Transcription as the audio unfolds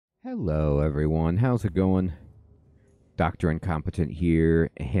Hello, everyone. How's it going? Dr. Incompetent here,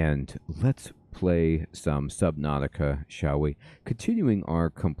 and let's play some Subnautica, shall we? Continuing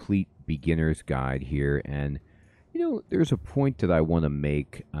our complete beginner's guide here, and there's a point that I want to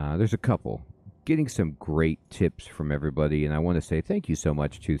make. There's a couple. Getting some great tips from everybody, and I want to say thank you so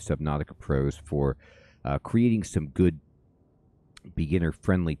much to Subnautica Pros for creating some good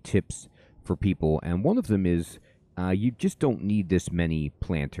beginner-friendly tips for people, and one of them is you just don't need this many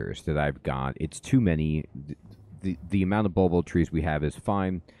planters that I've got. It's too many. The amount of bulbo trees we have is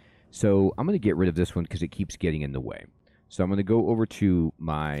fine. So I'm going to get rid of this one because it keeps getting in the way. So I'm going to go over to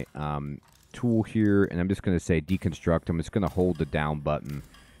my tool here, and I'm just going to say deconstruct. I'm just going to hold the down button,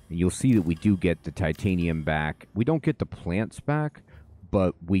 and you'll see that we do get the titanium back. We don't get the plants back,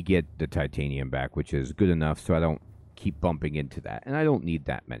 but we get the titanium back, which is good enough so I don't keep bumping into that. And I don't need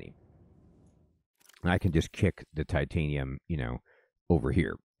that many. I can just kick the titanium, over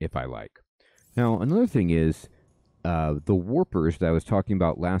here if I like. Now, another thing is the warpers that I was talking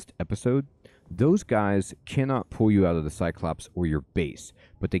about last episode, those guys cannot pull you out of the Cyclops or your base,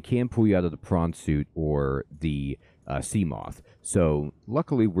 but they can pull you out of the prawn suit or the sea moth. So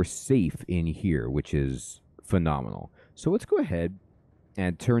luckily we're safe in here, which is phenomenal. So let's go ahead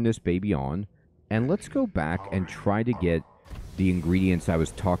and turn this baby on, and let's go back and try to get the ingredients I was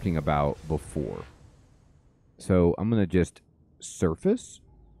talking about before. So I'm going to just surface,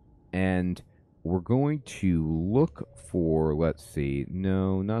 and we're going to look for, let's see,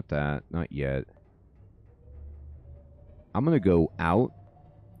 no, not that, not yet. I'm going to go out.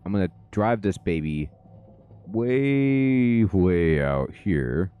 I'm going to drive this baby way, way out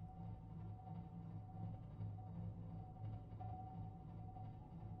here.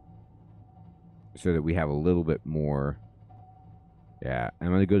 So that we have a little bit more. Yeah, I'm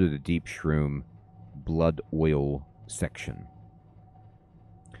going to go to the deep shroom blood oil section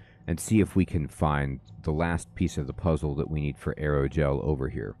and see if we can find the last piece of the puzzle that we need for aerogel over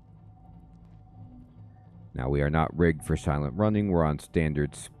here. Now, we are not rigged for silent running. We're on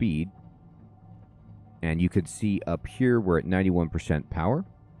standard speed. And you can see up here we're at 91% power.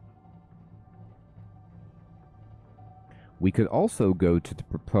 We could also go to the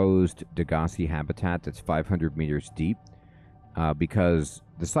proposed Degassi habitat that's 500 meters deep because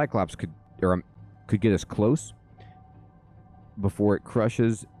the Cyclops could get us close before it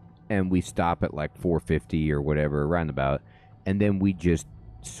crushes, and we stop at like 450 or whatever, roundabout, and then we just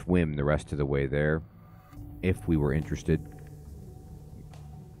swim the rest of the way there if we were interested.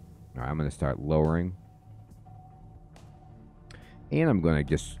 All right, I'm going to start lowering. And I'm going to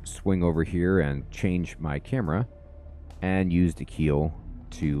just swing over here and change my camera and use the keel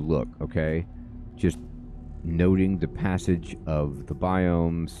to look, okay? Just noting the passage of the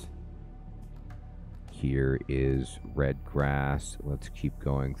biomes. Here is red grass. Let's keep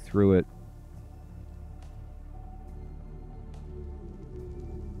going through it.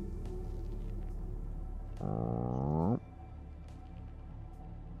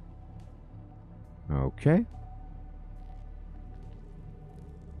 Okay.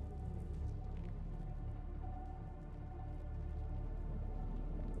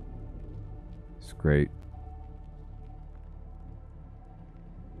 It's great.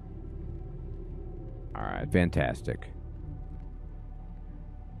 Alright, fantastic.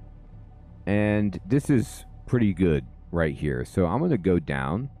 And this is pretty good right here. So I'm going to go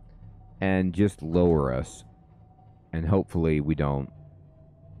down and just lower us. And hopefully we don't,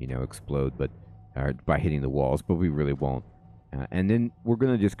 explode by hitting the walls, but we really won't. And then we're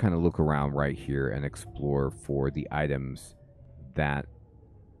going to just kind of look around right here and explore for the items that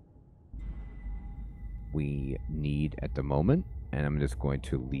we need at the moment. And I'm just going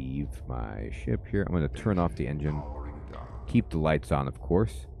to leave my ship here. I'm going to turn off the engine. Keep the lights on, of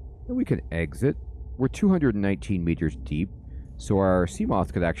course. And we can exit. We're 219 meters deep. So our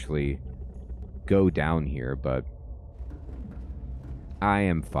Seamoth could actually go down here. But I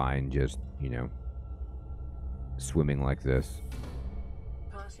am fine just, swimming like this.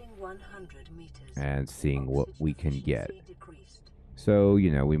 Passing 100 meters. And seeing what we can get. So,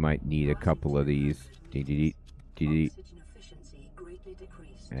 we might need a couple of these.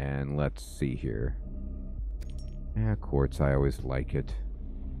 And let's see here. Yeah, quartz, I always like it.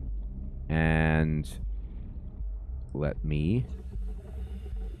 And let me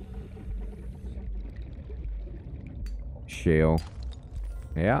shale.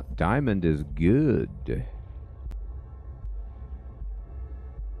 Yeah, diamond is good.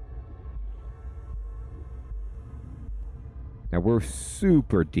 Now we're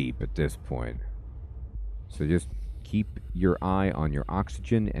super deep at this point. So just keep your eye on your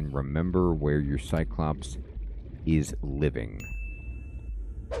oxygen and remember where your Cyclops is living.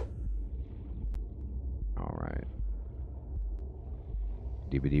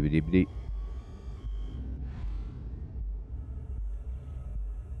 Deep.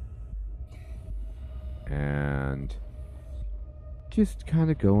 And just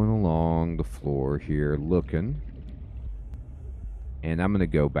kind of going along the floor here, looking. And I'm going to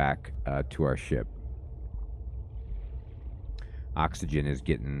go back to our ship. Oxygen is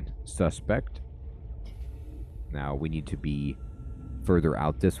getting suspect. Now we need to be further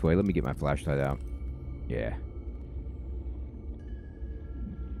out this way. Let me get my flashlight out. Yeah.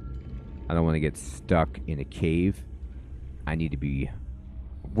 I don't want to get stuck in a cave. I need to be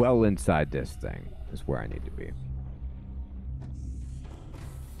well inside this thing. Is where I need to be.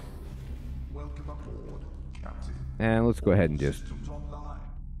 Welcome aboard, Captain. And let's go ahead and just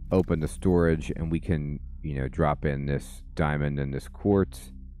open the storage, and we can, you know, drop in this diamond and this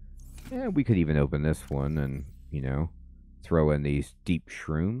quartz. And we could even open this one and, you know, throw in these deep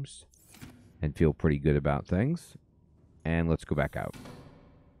shrooms and feel pretty good about things. And let's go back out.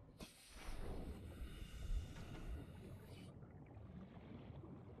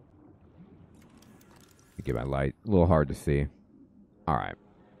 Get my light. A little hard to see. Alright.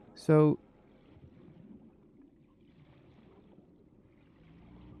 So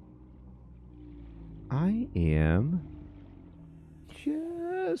I am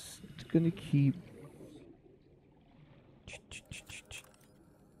just gonna keep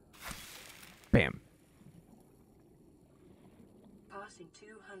bam. Passing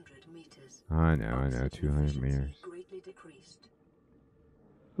 200 meters. I know, 200 meters. Greatly decreased.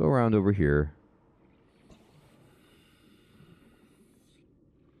 Go around over here.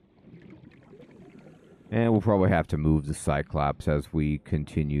 And we'll probably have to move the Cyclops as we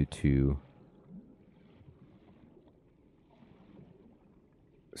continue to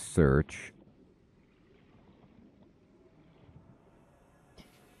search.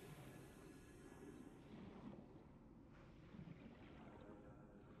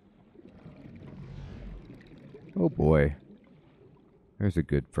 Oh boy. There's a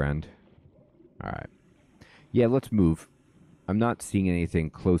good friend. Alright. Yeah, let's move. I'm not seeing anything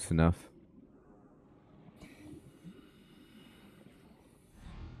close enough.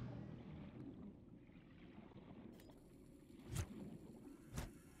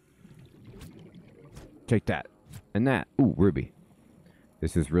 Take that. And that. Ooh, ruby.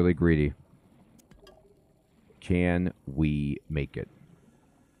 This is really greedy. Can we make it?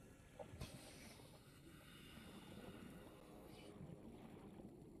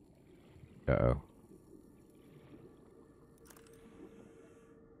 Uh-oh.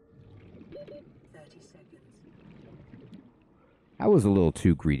 30 seconds. I was a little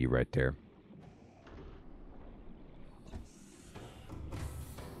too greedy right there.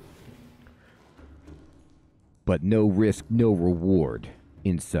 But no risk, no reward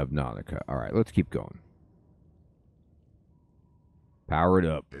in Subnautica. Alright, let's keep going. Power it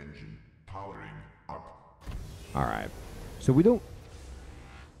up. Engine powering up. Alright. So we don't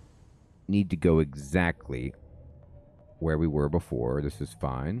need to go exactly where we were before. This is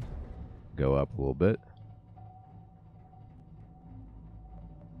fine. Go up a little bit.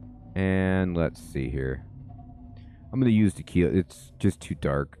 And let's see here. I'm going to use the key. It's just too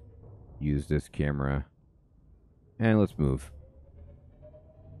dark. Use this camera. And let's move.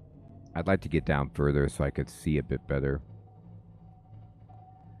 I'd like to get down further so I could see a bit better.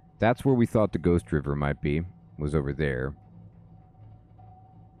 That's where we thought the Ghost River might be. Was over there.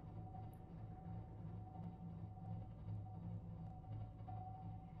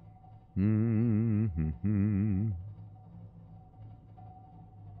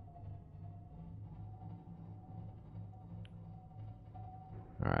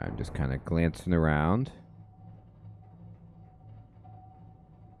 Alright, I'm just kind of glancing around.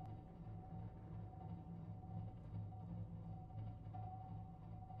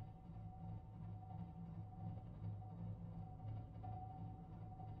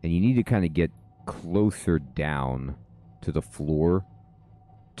 And you need to kind of get closer down to the floor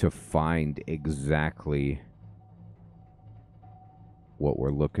to find exactly what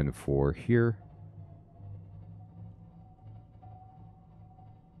we're looking for here.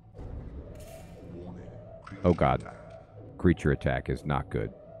 Oh god. Creature attack is not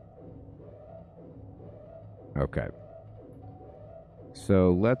good. Okay.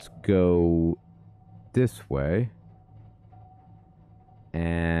 So let's go this way.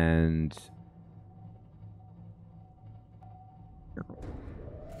 And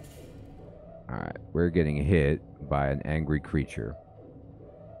alright, we're getting hit by an angry creature.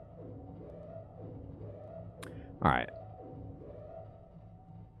 Alright.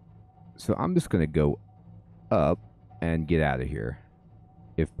 So I'm just going to go up and get out of here,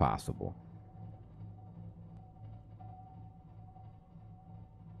 if possible.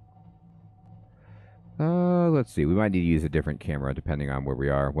 let's see. We might need to use a different camera depending on where we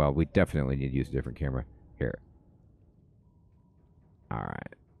are. Well, we definitely need to use a different camera. Here. All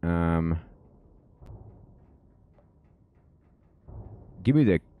right. Give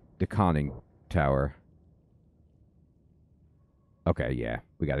me the conning tower. Okay, yeah.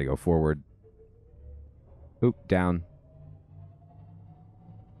 We got to go forward. Oop, down.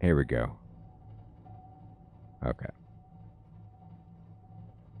 Here we go. Okay.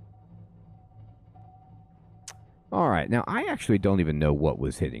 All right. Now, I actually don't even know what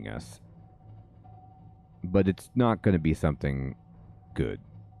was hitting us. But it's not going to be something good.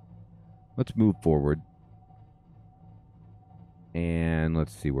 Let's move forward. And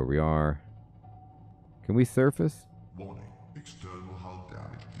let's see where we are. Can we surface? Warning. External hull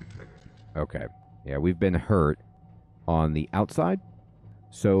damage detected. Okay. Yeah, we've been hurt on the outside.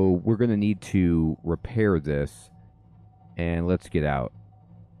 So we're going to need to repair this. And let's get out.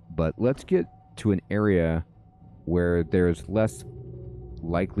 But let's get to an area where there's less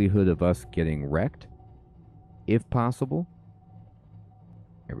likelihood of us getting wrecked, if possible.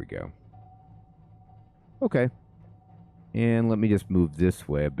 Here we go. Okay. And let me just move this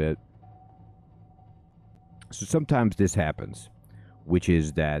way a bit. So sometimes this happens, which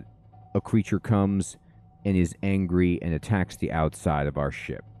is that a creature comes and is angry and attacks the outside of our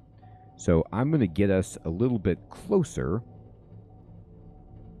ship. So I'm going to get us a little bit closer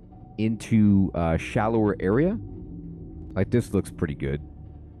into a shallower area. Like this looks pretty good.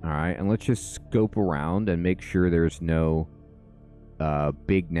 All right, and let's just scope around and make sure there's no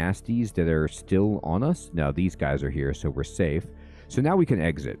big nasties that are still on us. No, these guys are here, so we're safe. So now we can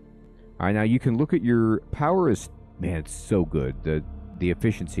exit. All right, now you can look at your power is, man, it's so good. The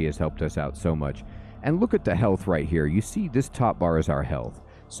efficiency has helped us out so much. And look at the health right here. You see this top bar is our health.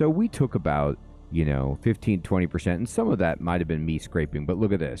 So we took about, 15, 20%, and some of that might have been me scraping, but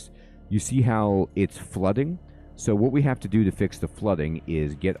look at this. You see how it's flooding? So what we have to do to fix the flooding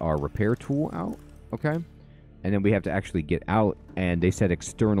is get our repair tool out, okay? And then we have to actually get out, and they said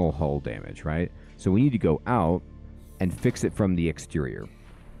external hull damage, right? So we need to go out and fix it from the exterior.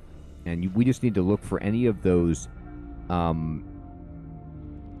 And we just need to look for any of those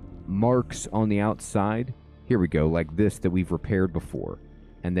marks on the outside. Here we go, like this that we've repaired before.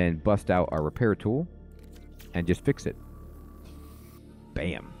 And then bust out our repair tool and just fix it.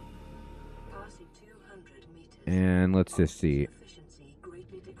 Bam. Passing 200 meters. And let's just see. Efficiency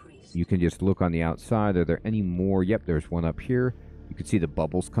greatly decreased. You can just look on the outside. Are there any more? Yep, there's one up here. You can see the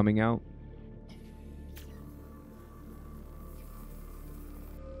bubbles coming out.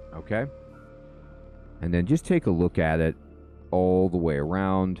 Okay. And then just take a look at it all the way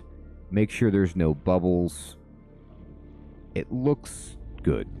around. Make sure there's no bubbles. It looks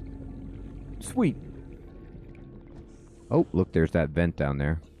good. Sweet. Oh, look, there's that vent down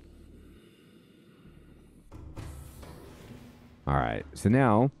there. All right, so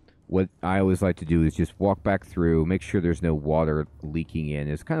now what I always like to do is just walk back through, make sure there's no water leaking in.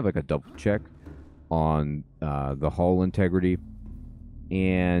 It's kind of like a double check on the hull integrity.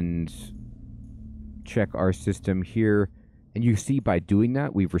 And check our system here. And you see by doing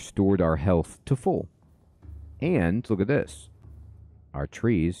that, we've restored our health to full. And look at this. Our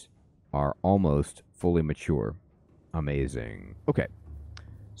trees are almost fully mature. Amazing. Okay.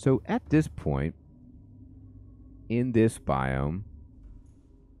 So at this point, in this biome,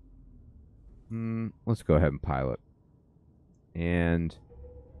 let's go ahead and pilot. And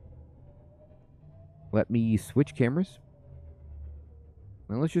let me switch cameras.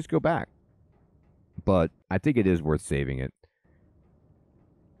 And let's just go back. But I think it is worth saving it.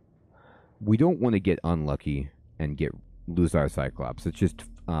 We don't want to get unlucky and lose our Cyclops. It's just,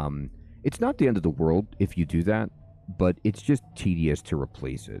 it's not the end of the world if you do that, but it's just tedious to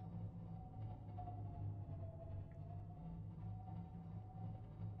replace it.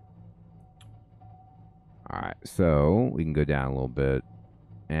 Alright, so we can go down a little bit.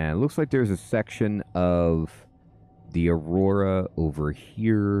 And it looks like there's a section of the Aurora over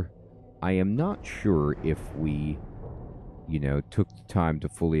here. I am not sure if we, took the time to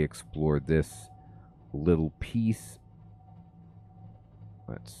fully explore this little piece.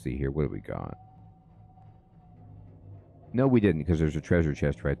 Let's see here. What do we got? No, we didn't, because there's a treasure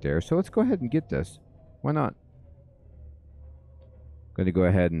chest right there. So let's go ahead and get this. Why not? Going to go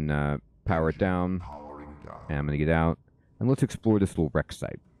ahead and power it down. Powering down. And I'm going to get out. And let's explore this little wreck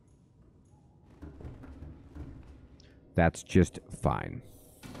site. That's just fine.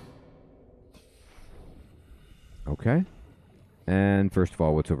 Okay. And first of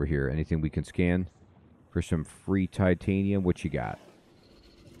all, what's over here? Anything we can scan? For some free titanium, what you got?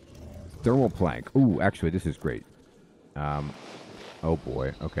 Thermal plank. Ooh, actually, this is great. Oh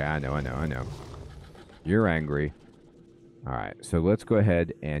boy. Okay, I know. You're angry. All right, so let's go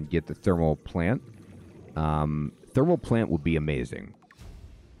ahead and get the thermal plant. Thermal plant would be amazing.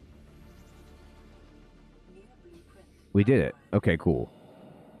 New blueprint. We did it. Okay, cool.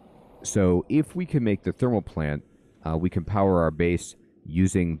 So if we can make the thermal plant, we can power our base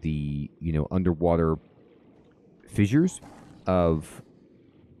using the, underwater fissures of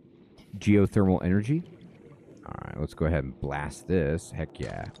geothermal energy. All right, let's go ahead and blast this. Heck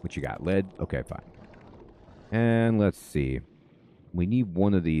yeah. What you got? Lead? Okay, fine. And let's see. We need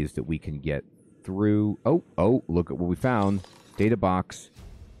one of these that we can get through. Oh, look at what we found. Data box.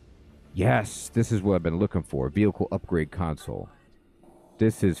 Yes, this is what I've been looking for. Vehicle upgrade console.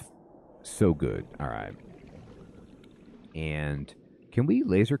 This is so good. All right. And can we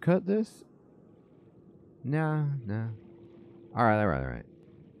laser cut this? Nah. All right.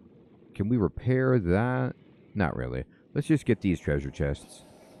 Can we repair that? Not really. Let's just get these treasure chests.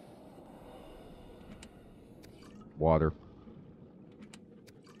 Water.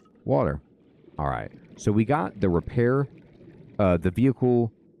 All right. So we got the repair, the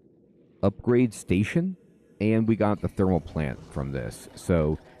vehicle upgrade station, and we got the thermal plant from this.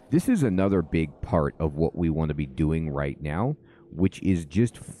 So this is another big part of what we want to be doing right now, which is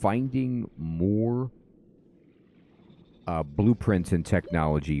just finding more blueprints and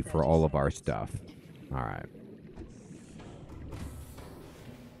technology for all of our stuff. All right.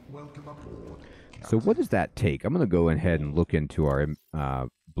 Welcome aboard. So what does that take? I'm going to go ahead and look into our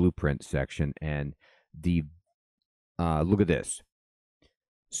blueprint section, and the look at this.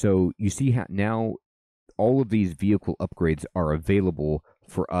 So you see how now all of these vehicle upgrades are available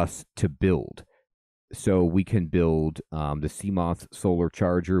for us to build. So we can build the Seamoth solar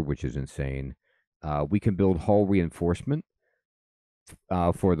charger, which is insane. We can build hull reinforcement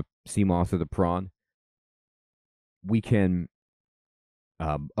for the Seamoth or the prawn. We can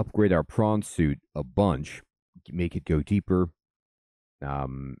upgrade our prawn suit a bunch, make it go deeper.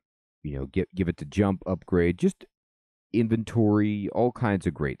 Give it the jump upgrade, just inventory, all kinds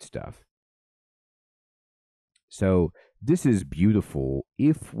of great stuff. So this is beautiful.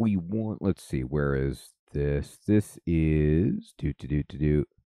 If we want, let's see, where is this? This is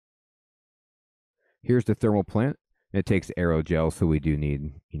Here's the thermal plant. It takes aerogel, so we do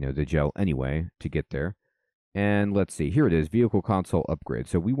need, the gel anyway to get there. And let's see, here it is, vehicle console upgrade.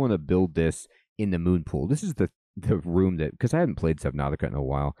 So we want to build this in the moon pool. This is the room that, because I hadn't played Subnautica in a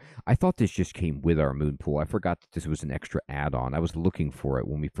while, I thought this just came with our moon pool. I forgot that this was an extra add-on. I was looking for it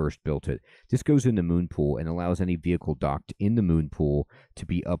when we first built it. This goes in the moon pool and allows any vehicle docked in the moon pool to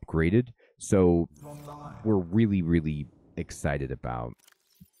be upgraded. So we're really, really excited about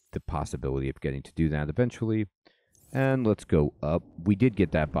the possibility of getting to do that eventually. And let's go up. We did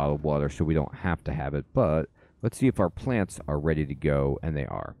get that bottled water, so we don't have to have it, but let's see if our plants are ready to go, and they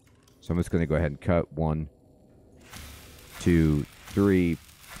are. So I'm just going to go ahead and cut 1, 2, 3,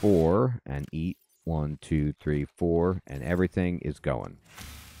 4, and eat 1, 2, 3, 4, and everything is going.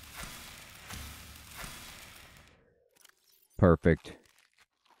 Perfect.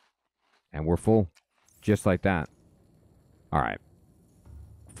 And we're full, just like that. All right.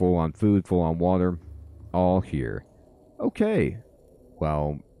 Full on food, full on water, all here. Okay.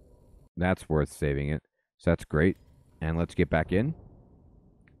 Well, that's worth saving it. So that's great. And let's get back in.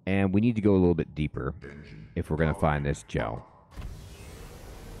 And we need to go a little bit deeper if we're going to find this gel.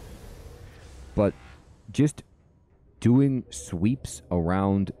 But just doing sweeps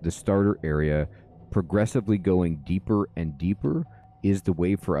around the starter area, progressively going deeper and deeper, is the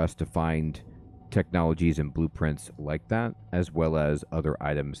way for us to find technologies and blueprints like that, as well as other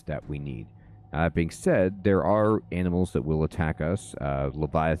items that we need. That being said, there are animals that will attack us,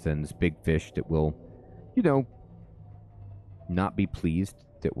 leviathans, big fish that will, not be pleased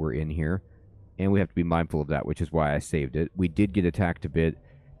that we're in here, and we have to be mindful of that, which is why I saved it. We did get attacked a bit,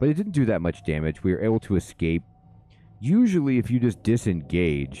 but it didn't do that much damage. We were able to escape. Usually, if you just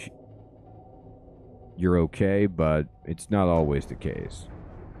disengage, you're okay, but it's not always the case.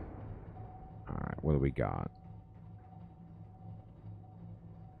 All right, what do we got?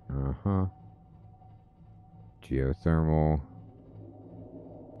 Geothermal.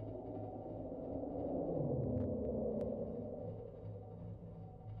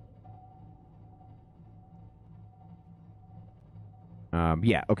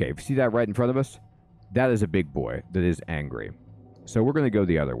 Yeah, okay. See that right in front of us? That is a big boy that is angry. So we're going to go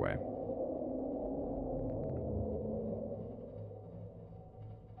the other way.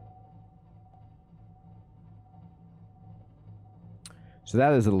 So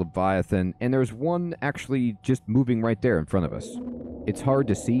that is a leviathan, and there's one actually just moving right there in front of us. It's hard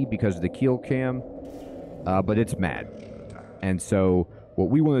to see because of the keel cam, but it's mad. And so what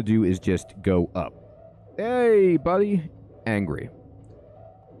we want to do is just go up. Hey, buddy. Angry.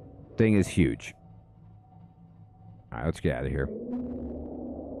 Thing is huge. Alright, let's get out of here.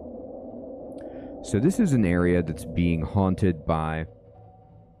 So this is an area that's being haunted by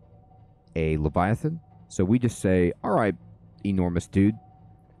a Leviathan. So we just say, alright, enormous dude.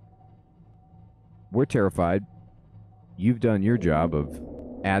 We're terrified. You've done your job of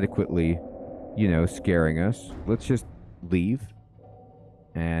adequately, you know, scaring us. Let's just leave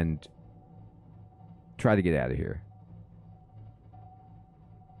and try to get out of here.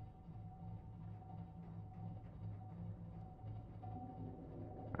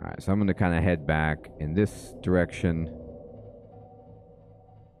 Alright, so I'm going to kind of head back in this direction.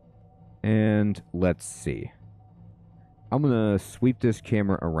 And let's see. I'm going to sweep this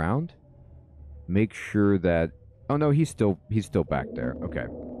camera around. Make sure that... Oh, no, he's still back there. Okay.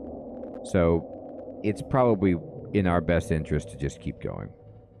 So, it's probably in our best interest to just keep going.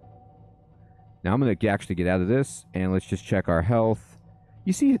 Now, I'm going to actually get out of this, and let's just check our health.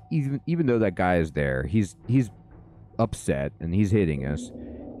 You see, even though that guy is there, he's upset, and he's hitting us.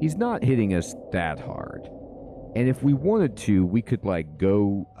 He's not hitting us that hard. And if we wanted to, we could, like,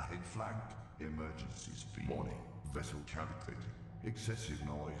 go... Ahead flagged. Emergency speed. Warning. Vessel counterfeit. Excessive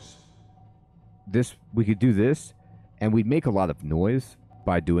noise. We could do this, and we'd make a lot of noise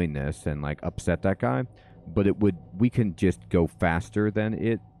by doing this and, like, upset that guy. But we can just go faster than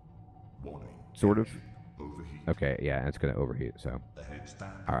it. Warning. Sort of. Overheat. Okay, yeah, it's going to overheat, so... Ahead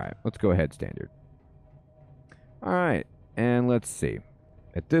standard. Alright, let's go ahead standard. Alright, and let's see.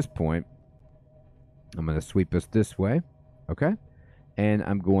 At this point, I'm going to sweep us this way, okay? And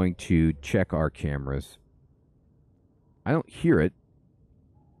I'm going to check our cameras. I don't hear it.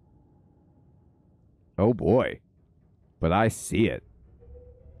 Oh boy. But I see it.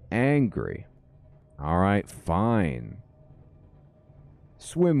 Angry. Alright, fine.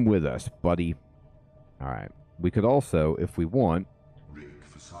 Swim with us, buddy. Alright, we could also, if we want... Rig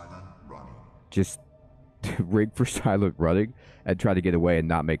for silent running. Just rig for silent running and try to get away and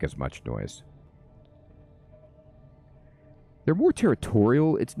not make as much noise. They're more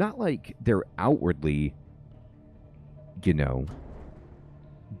territorial. It's not like they're outwardly, you know,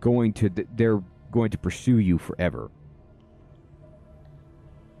 they're going to pursue you forever.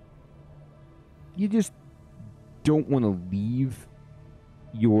 You just don't want to leave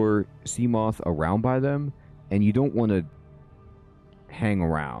your sea moth around by them, and you don't want to hang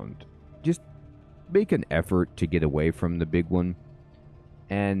around. Just make an effort to get away from the big one,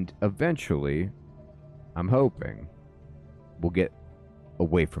 and eventually, I'm hoping, we'll get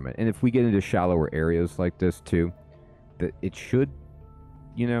away from it. And if we get into shallower areas like this too, that it should,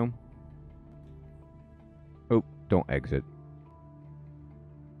 you know... Oh, don't exit.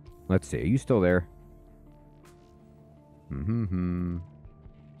 Let's see, are you still there?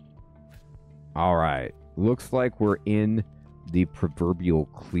 Alright, looks like we're in the proverbial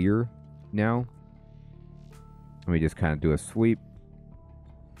clear now. Let me just kind of do a sweep.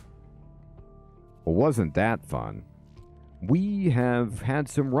 Well, wasn't that fun? We have had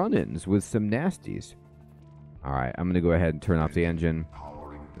some run-ins with some nasties. Alright, I'm going to go ahead and turn off the engine.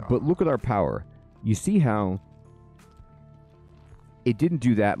 But look at our power. You see how it didn't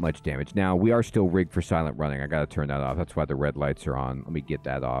do that much damage. Now, we are still rigged for silent running. I got to turn that off. That's why the red lights are on. Let me get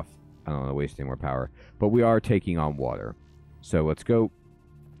that off. I don't want to waste any more power. But we are taking on water. So let's go.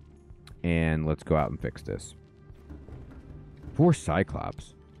 And let's go out and fix this. Poor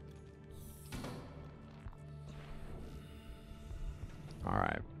Cyclops.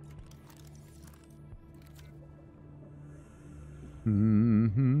 Alright.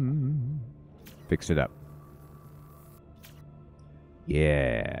 Fix it up.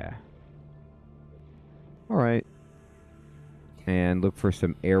 Yeah. Alright. And look for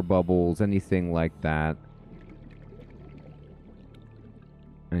some air bubbles, anything like that.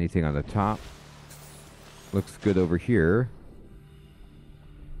 Anything on the top. Looks good over here.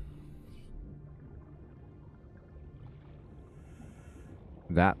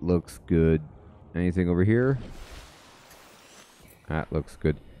 That looks good. Anything over here? That looks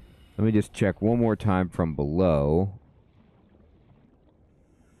good. Let me just check one more time from below.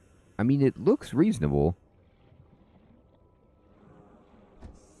 I mean, it looks reasonable.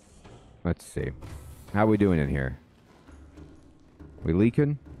 Let's see. How we doing in here? We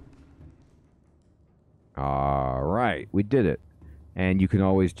leaking? Alright, we did it. And you can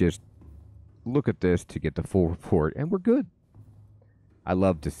always just look at this to get the full report, and we're good. I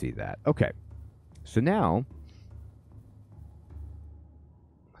love to see that. Okay. So now,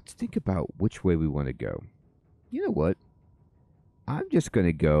 let's think about which way we want to go. You know what? I'm just going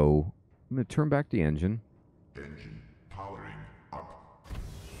to go... I'm going to turn back the engine. Engine powering up.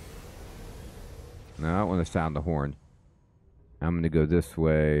 No, I don't want to sound the horn. I'm going to go this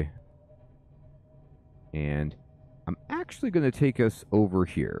way. And I'm actually going to take us over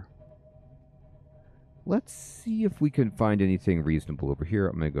here. Let's see if we can find anything reasonable over here.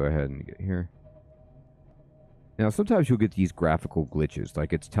 I'm going to go ahead and get here. Now, sometimes you'll get these graphical glitches.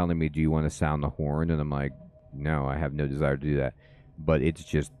 Like, it's telling me, do you want to sound the horn? And I'm like, no, I have no desire to do that. But it's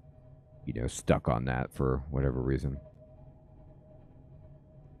just, you know, stuck on that for whatever reason.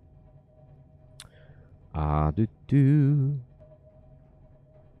 Now,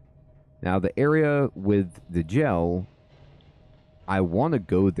 the area with the gel, I want to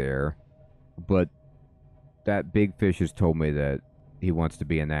go there, but that big fish has told me that he wants to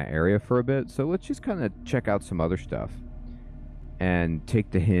be in that area for a bit. So let's just kind of check out some other stuff and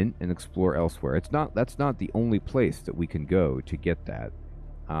take the hint and explore elsewhere. That's not the only place that we can go to get that.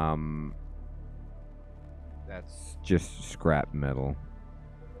 That's just scrap metal.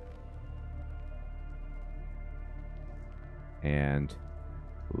 And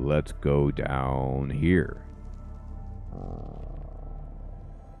let's go down here.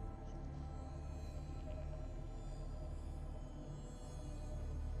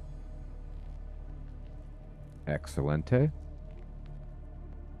 Excelente.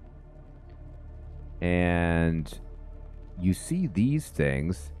 And you see these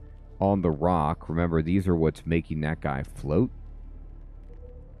things on the rock. Remember, these are what's making that guy float.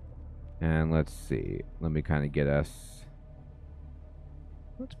 And let's see. Let me kind of get us...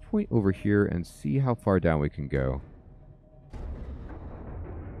 Let's point over here and see how far down we can go.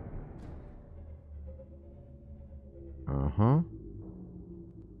 Uh-huh.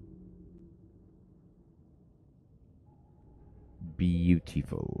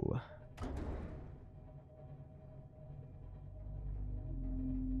 Beautiful.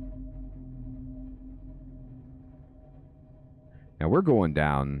 Now we're going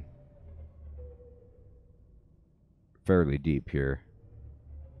down fairly deep here.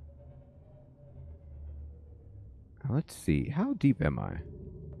 Let's see. How deep am I?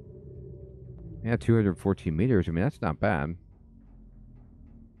 Yeah, 214 meters. I mean, that's not bad. I'm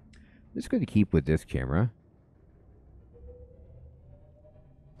just going to keep with this camera.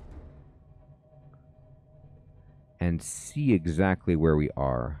 And see exactly where we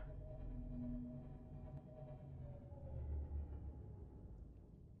are.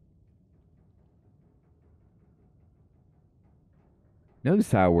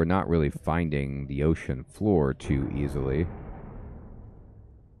 Notice how we're not really finding the ocean floor too easily.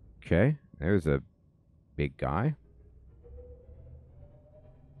 Okay, there's a big guy.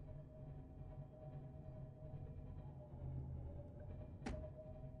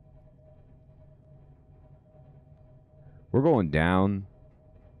 We're going down,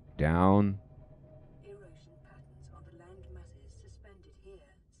 down. Erosion patterns on the land masses suspended here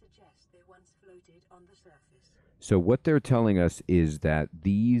suggest they once floated on the surface. So what they're telling us is that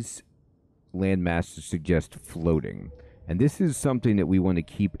these land masses suggest floating. And this is something that we want to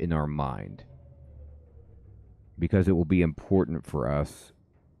keep in our mind, because it will be important for us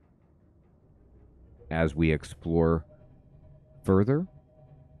as we explore further.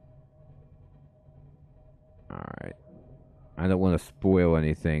 All right. I don't want to spoil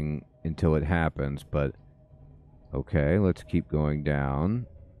anything until it happens, but okay, let's keep going down.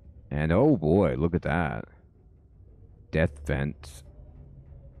 And oh boy, look at that. Death vents.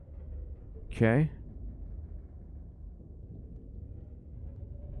 Okay.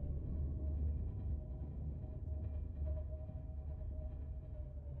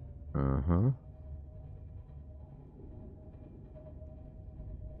 Uh-huh.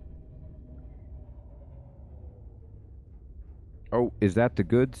 Oh, is that the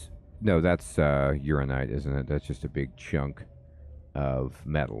goods? No, that's uranite, isn't it? That's just a big chunk of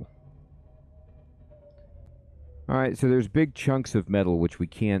metal. Alright, so there's big chunks of metal which we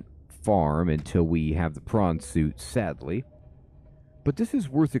can't farm until we have the prawn suit, sadly. But this is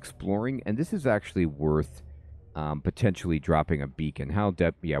worth exploring, and this is actually worth potentially dropping a beacon. How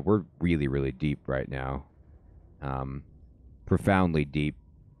deep? Yeah, we're really, really deep right now. Profoundly deep.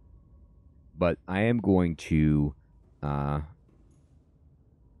 But I am going to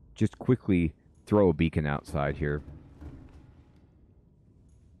just quickly throw a beacon outside here.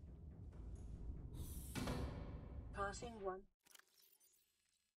 Passing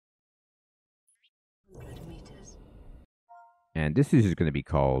 100 meters. And this is just going to be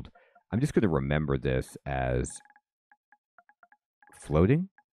called, I'm just going to remember this as floating.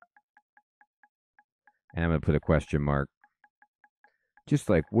 And I'm going to put a question mark. Just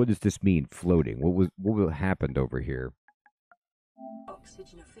like, what does this mean, floating? What happened over here?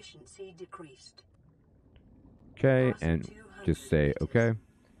 Oxygen efficiency decreased. Okay, Passing and 200 just say, meters. okay.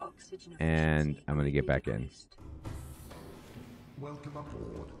 and I'm going to get back in. Welcome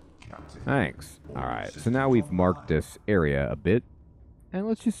aboard, Captain. Thanks. Alright, so now we've marked this area a bit, and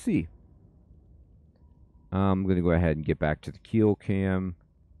let's just see. I'm going to go ahead and get back to the keel cam,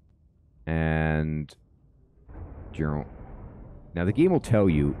 and journal. Now the game will tell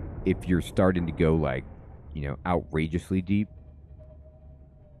you if you're starting to go like, you know, outrageously deep,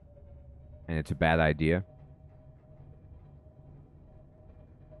 and it's a bad idea.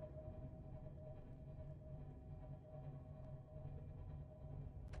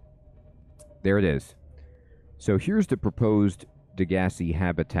 There it is. So here's the proposed Degassi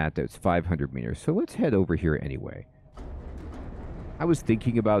habitat that's 500 meters. So let's head over here anyway. I was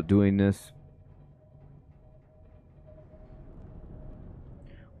thinking about doing this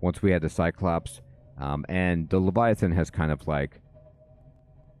once we had the Cyclops, and the Leviathan has kind of like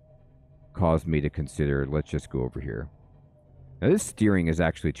caused me to consider, let's just go over here. Now this steering is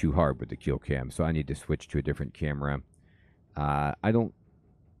actually too hard with the keel cam, so I need to switch to a different camera.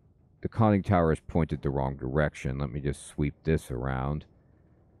 The conning tower is pointed the wrong direction. Let me just sweep this around.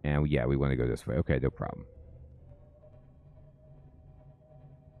 And yeah, we want to go this way. Okay, no problem.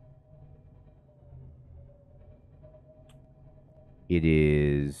 It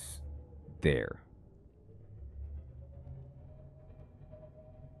is there.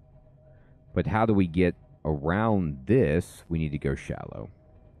 But how do we get around this? We need to go shallow,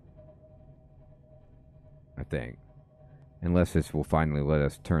 I think. Unless this will finally let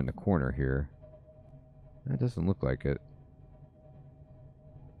us turn the corner here. That doesn't look like it.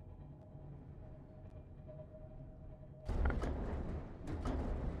 I'm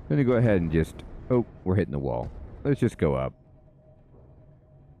going to go ahead and just... Oh, we're hitting the wall. Let's just go up.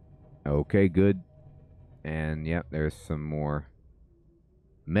 Okay, good. And, yep, there's some more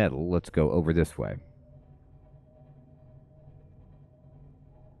metal. Let's go over this way.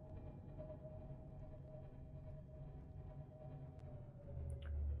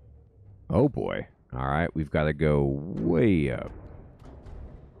 Oh boy. Alright, we've got to go way up.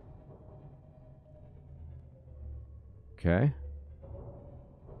 Okay.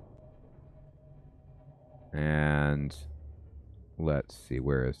 And let's see,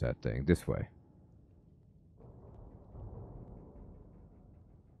 where is that thing? This way.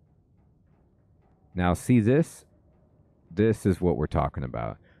 Now see this? This is what we're talking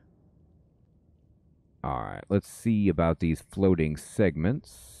about. Alright, let's see about these floating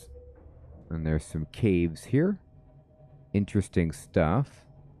segments. And there's some caves here. Interesting stuff.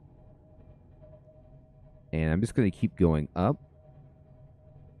 And I'm just going to keep going up.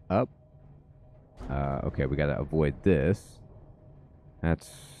 Up. Okay, we got to avoid this. That's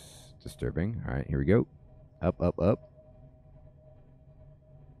disturbing. All right, here we go. Up, up, up.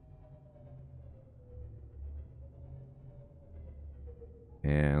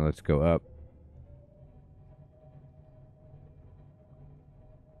 And let's go up.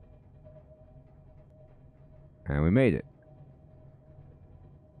 And we made it.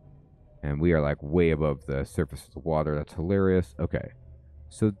 And we are like way above the surface of the water. That's hilarious. Okay.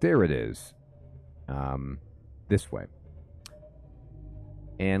 So there it is. This way.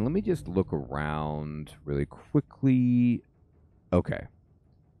 And let me just look around really quickly. Okay.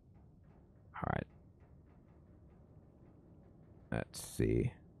 All right. Let's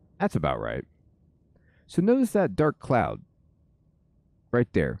see. That's about right. So notice that dark cloud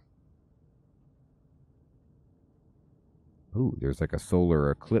right there. Ooh, there's like a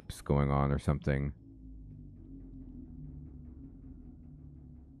solar eclipse going on or something.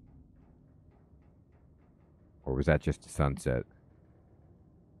 Or was that just a sunset?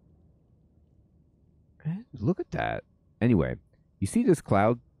 Look at that. Anyway, you see this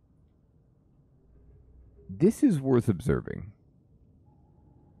cloud? This is worth observing.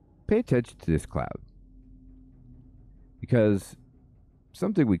 Pay attention to this cloud. Because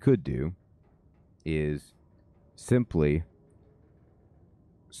something we could do is simply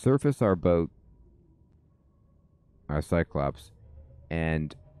surface our boat, our Cyclops,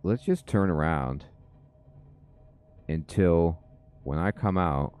 and let's just turn around until when I come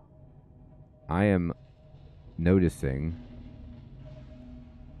out, I am noticing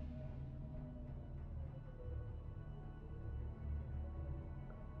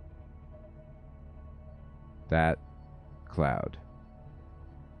that cloud.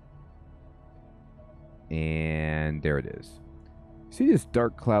 And there it is. See this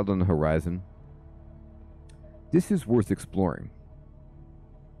dark cloud on the horizon? This is worth exploring.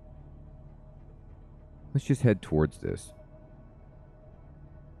 Let's just head towards this.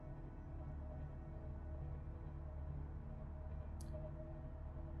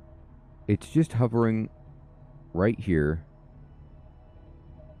 It's just hovering right here.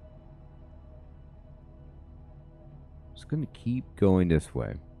 going to keep going this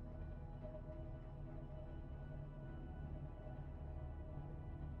way.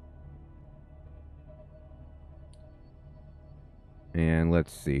 And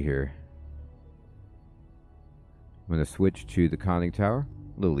let's see here. I'm going to switch to the conning tower.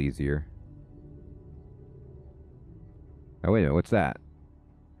 A little easier. Oh, wait a minute. What's that?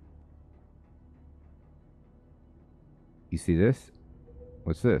 You see this?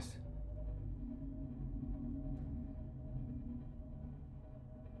 What's this?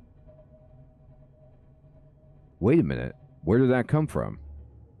 Wait a minute. Where did that come from?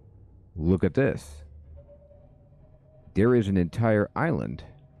 Look at this. There is an entire island.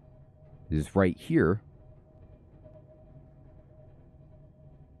 It is right here.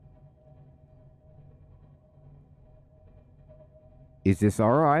 Is this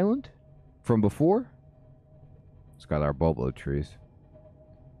our island from before? It's got our bulbo trees.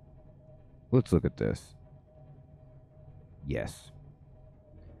 Let's look at this. Yes.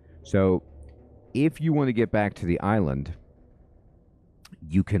 So, if you want to get back to the island,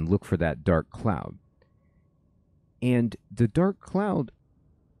 you can look for that dark cloud. And the dark cloud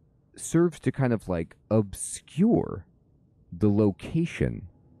serves to kind of like obscure the location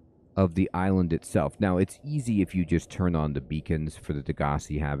of the island itself. Now, it's easy if you just turn on the beacons for the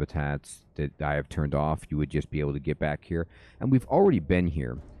Degassi habitats that I have turned off. You would just be able to get back here. And we've already been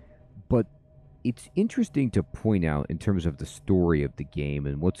here. But it's interesting to point out in terms of the story of the game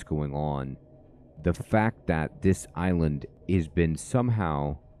and what's going on, the fact that this island has been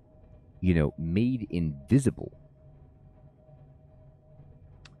somehow, made invisible.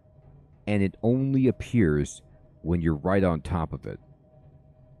 And it only appears when you're right on top of it.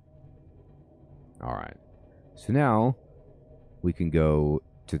 All right. So now we can go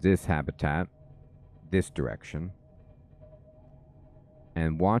to this habitat, this direction,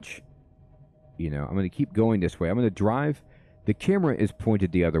 and watch. I'm going to keep going this way. I'm going to drive. The camera is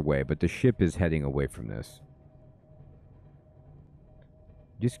pointed the other way, but the ship is heading away from this.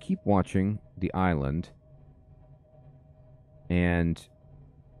 Just keep watching the island. And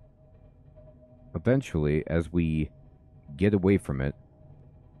eventually, as we get away from it,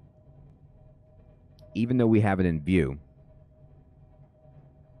 even though we have it in view,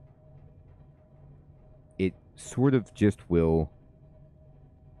 it sort of just will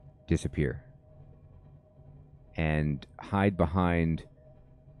disappear and hide behind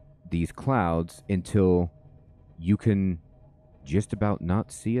these clouds until you can just about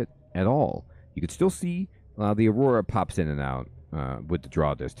not see it at all. You can still see the aurora pops in and out with the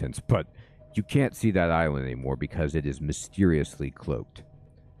draw distance, but you can't see that island anymore because it is mysteriously cloaked.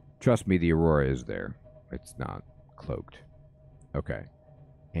 Trust me, the aurora is there. It's not cloaked. Okay.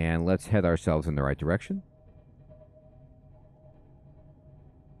 And let's head ourselves in the right direction.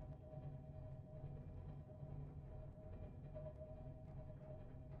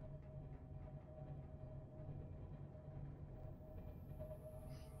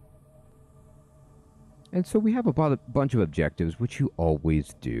 And so we have a bunch of objectives, which you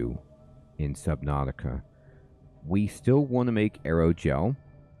always do in Subnautica. We still want to make aerogel,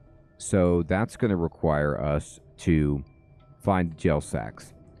 so that's going to require us to find the gel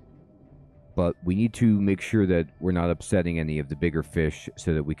sacks. But we need to make sure that we're not upsetting any of the bigger fish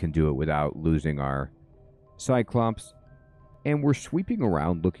so that we can do it without losing our Cyclops. And we're sweeping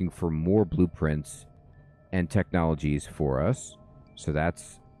around looking for more blueprints and technologies for us, so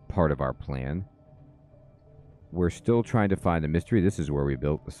that's part of our plan. We're still trying to find a mystery. This is where we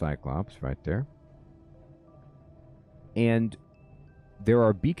built the Cyclops, right there. And there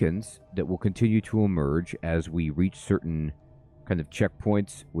are beacons that will continue to emerge as we reach certain kind of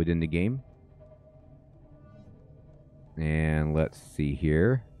checkpoints within the game. And let's see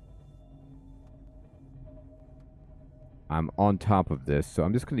here. I'm on top of this, so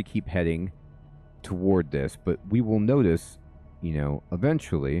I'm just going to keep heading toward this. But we will notice,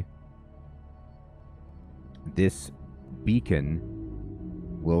 eventually this beacon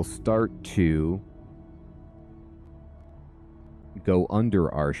will start to go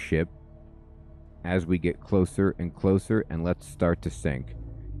under our ship as we get closer and closer, and let's start to sink.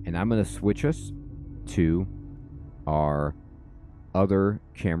 And I'm going to switch us to our other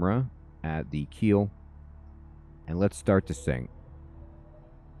camera at the keel, and let's start to sink.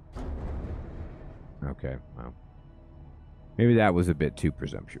 Okay, well, maybe that was a bit too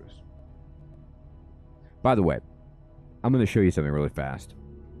presumptuous. By the way, I'm going to show you something really fast.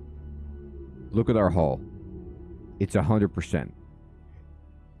 Look at our hull. It's 100%.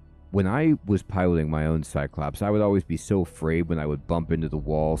 When I was piloting my own Cyclops, I would always be so afraid when I would bump into the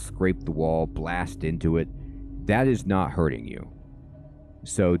wall, scrape the wall, blast into it. That is not hurting you.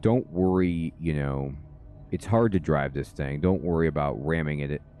 So don't worry, it's hard to drive this thing. Don't worry about ramming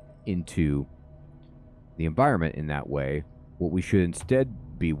it into the environment in that way. What we should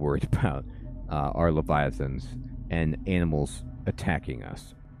instead be worried about are leviathans and animals attacking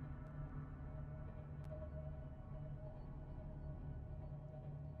us.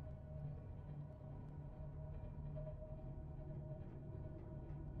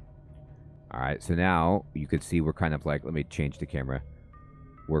 All right, so now you can see we're kind of like, let me change the camera.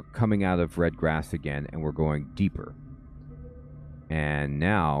 We're coming out of red grass again, and we're going deeper. And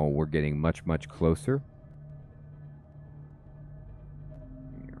now we're getting much, much closer.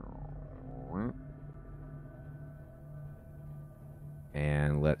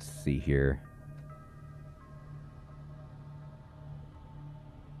 And let's see here.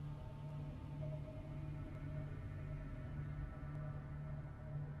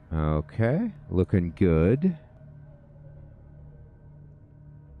 Okay, looking good.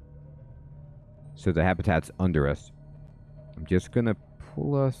 So the habitat's under us. I'm just gonna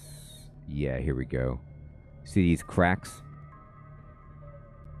pull us. Yeah, here we go. See these cracks?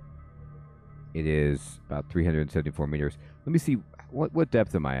 It is about 374 meters. Let me see, what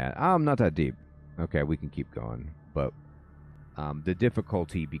depth am I at? I'm not that deep. Okay, we can keep going. But the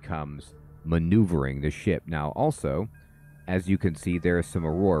difficulty becomes maneuvering the ship. Now, also, as you can see, there is some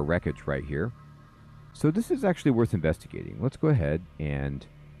Aurora wreckage right here. So this is actually worth investigating. Let's go ahead and...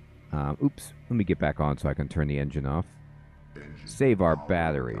 oops, let me get back on so I can turn the engine off. Save our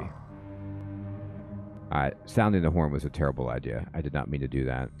battery. Alright, sounding the horn was a terrible idea. I did not mean to do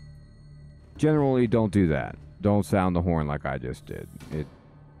that. Generally, don't do that. Don't sound the horn like I just did. It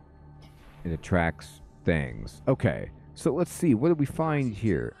attracts things. Okay, so let's see. What do we find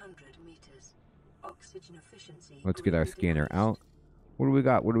here? Let's get our scanner out. What do we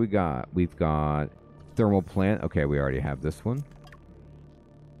got? What do we got? We've got thermal plant. Okay, we already have this one.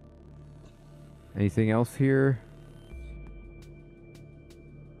 Anything else here?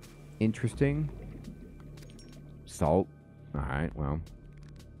 Interesting. Salt. Alright, well,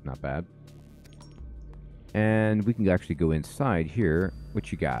 not bad. And we can actually go inside here.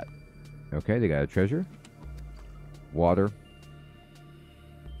 What you got? Okay, they got a treasure. Water.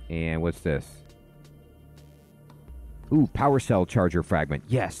 And what's this? Ooh, power cell charger fragment.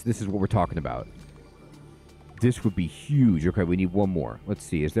 Yes, this is what we're talking about. This would be huge. Okay, we need one more. Let's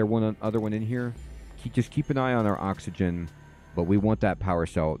see. Is there one other one in here? Just keep an eye on our oxygen. But we want that power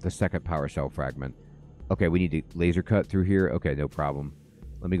cell, the second power cell fragment. Okay, we need to laser cut through here. Okay, no problem.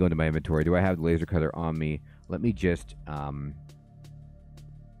 Let me go into my inventory. Do I have the laser cutter on me? Let me just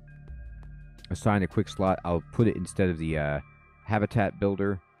assign a quick slot. I'll put it instead of the habitat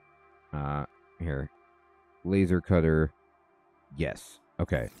builder. Here. Laser cutter. Yes.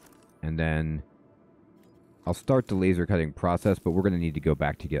 Okay. And then I'll start the laser cutting process, but we're going to need to go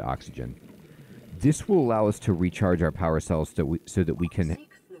back to get oxygen. This will allow us to recharge our power cells so that we can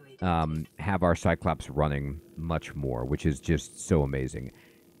have our Cyclops running much more, which is just so amazing.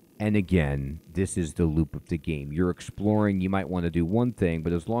 And again, this is the loop of the game. You're exploring. You might want to do one thing,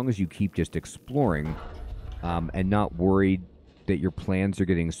 but as long as you keep just exploring and not worried that your plans are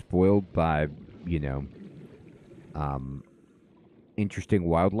getting spoiled by, you know, interesting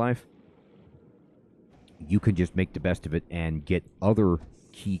wildlife, you can just make the best of it and get other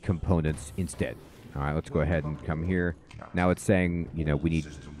key components instead. All right, let's go ahead and come here. Now it's saying, you know, we need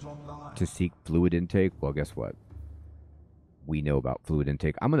to seek fluid intake. Well, guess what? We know about fluid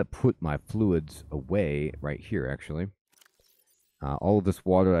intake. I'm going to put my fluids away right here, actually. All of this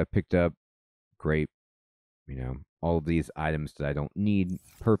water I picked up, great. You know, all of these items that I don't need,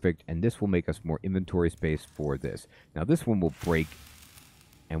 perfect. And this will make us more inventory space for this. Now, this one will break,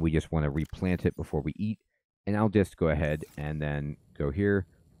 and we just want to replant it before we eat. And I'll just go ahead and then go here.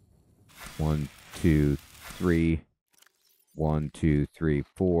 1, 2, 3. 1, 2, 3,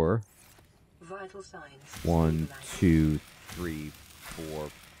 4. Vital signs. 1, 2, 3, 4,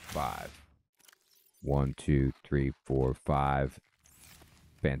 5. 1, 2, 3, 4, 5.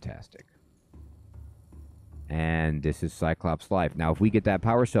 Fantastic. And this is Cyclops Life. Now, if we get that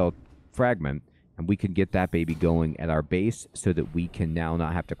power cell fragment, and we can get that baby going at our base so that we can now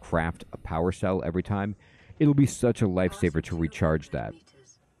not have to craft a power cell every time, it'll be such a lifesaver to recharge that.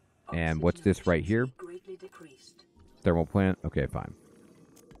 And what's this right here? Thermal plant? Okay, fine.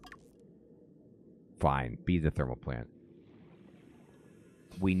 Fine, be the thermal plant.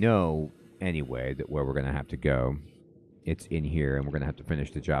 We know, anyway, that where we're going to have to go, it's in here, and we're going to have to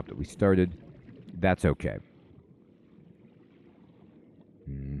finish the job that we started. That's okay.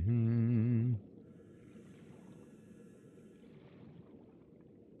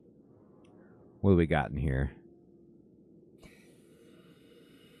 What do we got in here?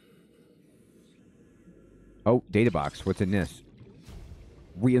 Oh, data box. What's in this?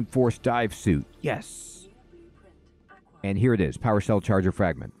 Reinforced dive suit. Yes. And here it is. Power cell charger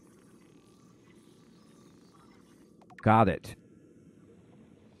fragment. Got it.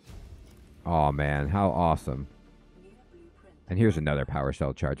 Oh, man. How awesome. And here's another power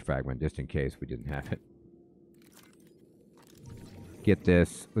cell charge fragment, just in case we didn't have it. Get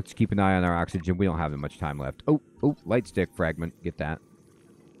this. Let's keep an eye on our oxygen. We don't have that much time left. Oh, light stick fragment. Get that.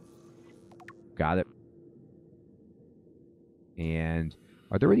 Got it. And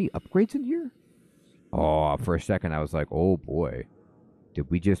are there any upgrades in here? Oh, for a second I was like, oh boy.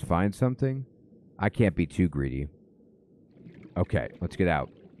 Did we just find something? I can't be too greedy. Okay, let's get out.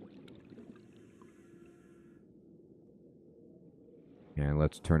 And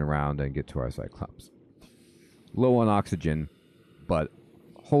let's turn around and get to our Cyclops. Low on oxygen, but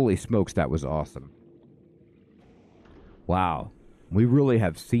holy smokes, that was awesome. Wow, we really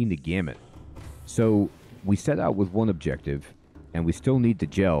have seen the gamut. So we set out with one objective, and we still need the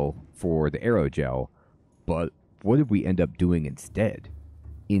gel for the aerogel, but what did we end up doing instead?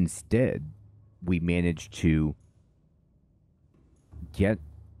 Instead, we managed to get...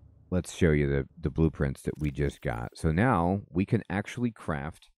 Let's show you the blueprints that we just got. So now we can actually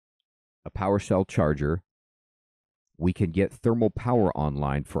craft a power cell charger. We can get thermal power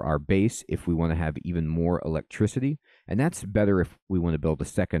online for our base if we want to have even more electricity. And that's better if we want to build a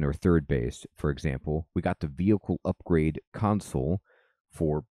second or third base, for example. We got the vehicle upgrade console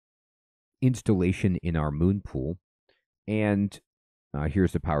for installation in our moon pool. And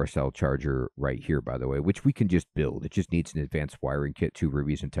here's the power cell charger right here, by the way, which we can just build. It just needs an advanced wiring kit, 2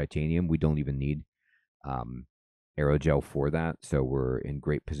 rubies and titanium. We don't even need aerogel for that, so we're in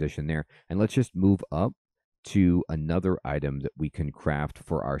great position there. And let's just move up to another item that we can craft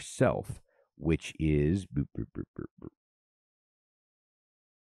for ourselves, which is the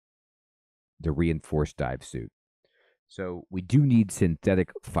reinforced dive suit. So we do need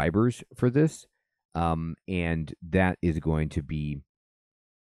synthetic fibers for this, and that is going to be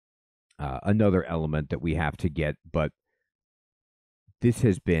another element that we have to get. But this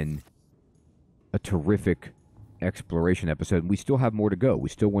has been a terrific exploration episode. We still have more to go. We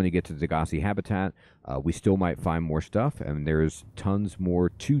still want to get to the Degassi habitat. We still might find more stuff, and there's tons more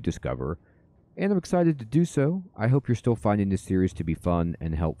to discover. And I'm excited to do so. I hope you're still finding this series to be fun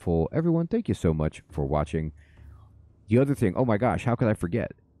and helpful. Everyone, thank you so much for watching. The other thing, oh my gosh, how could I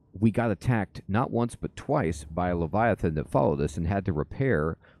forget? We got attacked not once but twice by a Leviathan that followed us and had to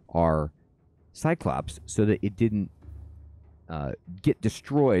repair our Cyclops so that it didn't get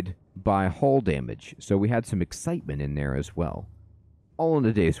destroyed by hull damage. So we had some excitement in there as well. All in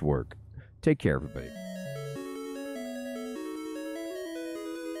a day's work. Take care, everybody.